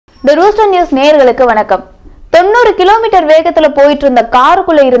The Rooster News நேயர்களுக்கு வணக்கம். 90 kilometre வேகத்துல போயிட்டு இருந்த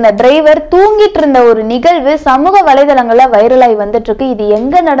காருக்குள்ள இருந்த டிரைவர் தூங்கிட்டு இருந்த ஒரு நிகழ்வு சமூக வலைதளங்கள்ல வைரலாகி வந்துட்டு இருக்கு. இது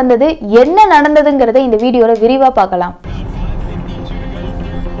எங்க நடந்தது, என்ன நடந்ததுங்கறதை இந்த வீடியோல விரிவா பார்க்கலாம்.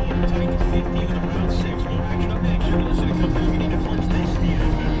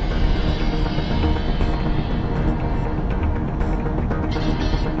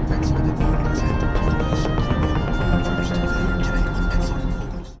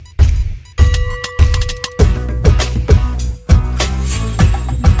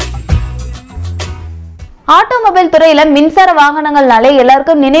 ஆட்டோமொபைல் துறையில மின்சார வாகனங்கள்னாலே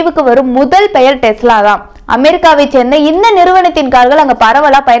எல்லாருக்கும் நினைவுக்கு வரும் முதல் பெயர் டெஸ்லா தான். அமெரிக்காவை சேர்ந்த இந்த நிறுவனத்தின் கார்கள் அங்க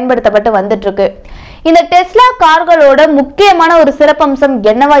பரவலா பயன்படுத்தப்பட்டு வந்துட்டு இருக்கு. இந்த டெஸ்லா கார்களோட முக்கியமான ஒரு சிறப்பம்சம்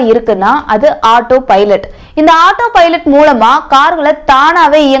என்னவா இருக்குன்னா அது ஆட்டோ பைலட். இந்த ஆட்டோ பைலட் மூலமா கார்களை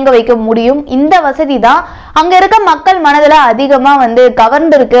தானாவே இயங்க வைக்க முடியும். இந்த வசதி தான் அங்க இருக்க மக்கள் மனதுல அதிகமா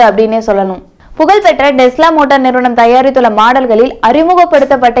கவர்ந்திருக்கு அப்படின்னே சொல்லணும். புகழ்பெற்ற டெஸ்லா மோட்டார் நிறுவனம் தயாரித்துள்ள மாடல்களில்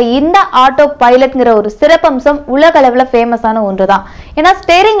அறிமுகப்படுத்தப்பட்ட இந்த ஆட்டோ பைலட்ங்கிற ஒரு சிறப்பம்சம் உலக அளவுல ஃபேமஸான ஒன்றுதான். ஏன்னா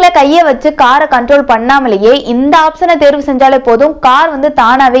ஸ்டேரிங்ல கையை வச்சு காரை கண்ட்ரோல் பண்ணாமலேயே இந்த ஆப்ஷனை தேர்வு செஞ்சாலே போதும், கார்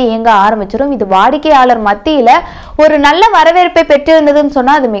தானாவே இயங்க ஆரம்பிச்சிடும். இது வாடிக்கையாளர் மத்தியில ஒரு நல்ல வரவேற்பை பெற்றிருந்ததுன்னு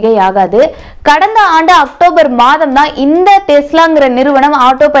சொன்னா அது மிகையாகாது. கடந்த ஆண்டு அக்டோபர் மாதம் தான் இந்த டெஸ்லாங்கிற நிறுவனம்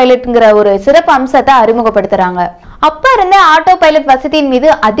ஆட்டோ பைலட்ங்கிற ஒரு சிறப்பு அம்சத்தை அறிமுகப்படுத்துறாங்க. அப்ப இருந்தே ஆட்டோ பைலட் வசதியின் மீது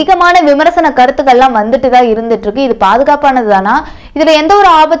அதிகமான விமர்சன கருத்துக்கள்லாம் வந்துட்டு தான் இருந்துட்டு இருக்கு. இது பாதுகாப்பானது தானா, இதுல எந்த ஒரு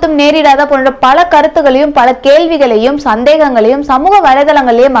ஆபத்தும் நேரிடாத போன்ற பல கருத்துகளையும் பல கேள்விகளையும் சந்தேகங்களையும் சமூக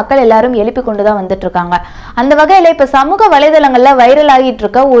வலைதளங்கள்லயே மக்கள் எல்லாரும் எழுப்பி கொண்டுதான் வந்துட்டு இருக்காங்க. அந்த வகையில இப்ப சமூக வலைதளங்கள்ல வைரல் ஆகிட்டு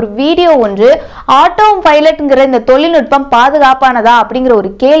இருக்க ஒரு வீடியோ ஒன்று ஆட்டோ பைலட்ங்கிற இந்த தொழில்நுட்பம் பாதுகாப்பானதா அப்படிங்கிற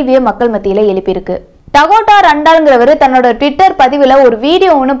ஒரு கேள்வியை மக்கள் மத்தியில எழுப்பியிருக்கு. டகோட்டா ரண்டால்ங்கிறவர் தன்னோட ட்விட்டர் பதிவுல ஒரு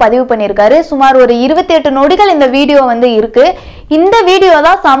வீடியோ ஒன்று பதிவு பண்ணியிருக்காரு. சுமார் ஒரு 28 நொடிகள் இந்த வீடியோ இருக்கு. இந்த வீடியோ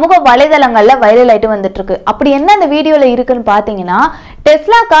தான் சமூக வலைதளங்கள்ல வைரல் ஆயிட்டு வந்துட்டு இருக்கு. அப்படி என்ன அந்த வீடியோல இருக்குன்னு பாத்தீங்கன்னா,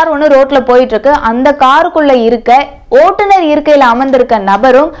 டெஸ்லா கார் ஒன்று ரோட்ல போயிட்டு இருக்கு. அந்த காருக்குள்ள இருக்க ஓட்டுநர் இருக்கையில அமர்ந்திருக்க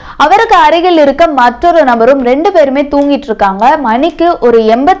நபரும் அவருக்கு அருகில் இருக்க மற்றொரு நபரும் 2 பேருமே தூங்கிட்டு இருக்காங்க. மணிக்கு ஒரு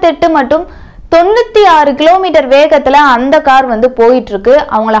 88 மற்றும் 96 கிலோமீட்டர் வேகத்துல அந்த கார் போயிட்டு இருக்கு.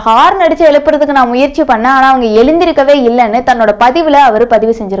 அவங்கள ஹார்ன் அடிச்சு எழுப்புறதுக்கு நான் முயற்சி பண்ணேன், ஆனா அவங்க எழுந்திருக்கவே இல்லைன்னு தன்னோட பதிவுல அவர்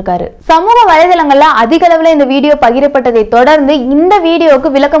பதிவு செஞ்சிருக்காரு. சமூக வலைதளங்கள்ல அதிக அளவுல இந்த வீடியோ பகிரப்பட்டதை தொடர்ந்து இந்த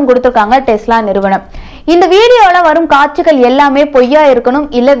வீடியோவுக்கு விளக்கம் கொடுத்திருக்காங்க டெஸ்லா நிறுவனம். இந்த வீடியோல வரும் காட்சிகள் எல்லாமே பொய்யா இருக்கணும்,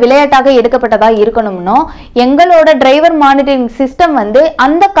 இல்ல விளையாட்டாக எடுக்கப்பட்டதா இருக்கணும்னோ எங்களோட டிரைவர் மானிட்டரிங் சிஸ்டம்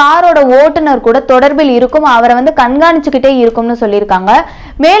அந்த காரோட ஓட்டுநர் கூட தொடர்பில் இருக்கும், அவரை கண்காணிச்சுக்கிட்டே இருக்கும்னு சொல்லியிருக்காங்க.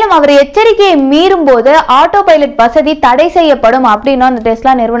 மேலும் அவர் எச்சரிக்கையை மீறும் போது ஆட்டோ பைலட் வசதி தடை செய்யப்படும் அப்படின்னு அந்த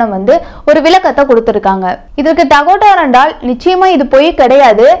டெஸ்லா நிறுவனம் ஒரு விளக்கத்தை கொடுத்திருக்காங்க. இதற்கு டகோட்டா ரண்டால் நிச்சயமா இது பொய்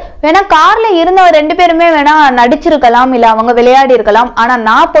கிடையாது, வேணா கார்ல இருந்த 2 பேருமே வேணா நடிச்சிருக்கலாம், இல்ல அவங்க விளையாடி இருக்கலாம், ஆனா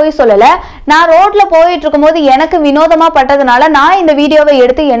நான் பொய் சொல்லல, நான் ரோட்ல போயிட்டு இருக்கும் போது எனக்கு வினோதமா பட்டதுனால நான் இந்த வீடியோவை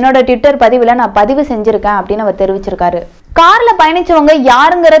எடுத்து என்னோட ட்விட்டர் பதிவுல நான் பதிவு செஞ்சிருக்கேன் அப்படின்னு அவர் தெரிவிச்சிருக்காரு. கார்ல பயணிச்சவங்க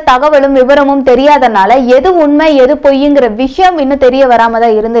யாருங்கிற தகவலும் விவரமும் தெரியாதனால எது உண்மை எது பொய்ங்கிற விஷயம் இன்னும் தெரிய வராம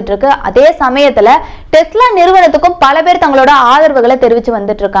தான் இருந்துட்டு இருக்கு. அதே சமயத்துல டெஸ்லா நிறுவனத்துக்கும் பல பேர் தங்களோட ஆதரவுகளை தெரிவிச்சு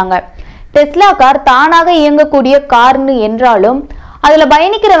வந்துட்டு இருக்காங்க. டெஸ்லா கார் தானாக இயங்கக்கூடிய கார்னு என்றாலும் அதுல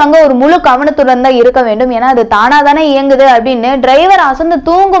பயணிக்கிறவங்க ஒரு முழு கவனத்துடன் தான் இருக்க வேண்டும். ஏன்னா அது தானாதானே இயங்குது அப்படின்னு டிரைவர் அசந்து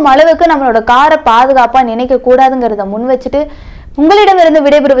தூங்கும் அளவுக்கு நம்மளோட காரை பாதுகாப்பா நினைக்க கூடாதுங்கிறத முன் வச்சுட்டு உங்களிடமிருந்து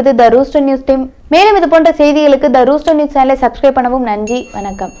விடைபெறுவது த ரூஸ்டர் நியூஸ் டீம். மேலும் இது போன்ற செய்திகளுக்கு த ரூஸ்டர் நியூஸ் சேனலை சப்ஸ்கிரைப் பண்ணவும். நன்றி,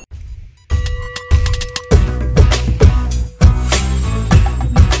 வணக்கம்.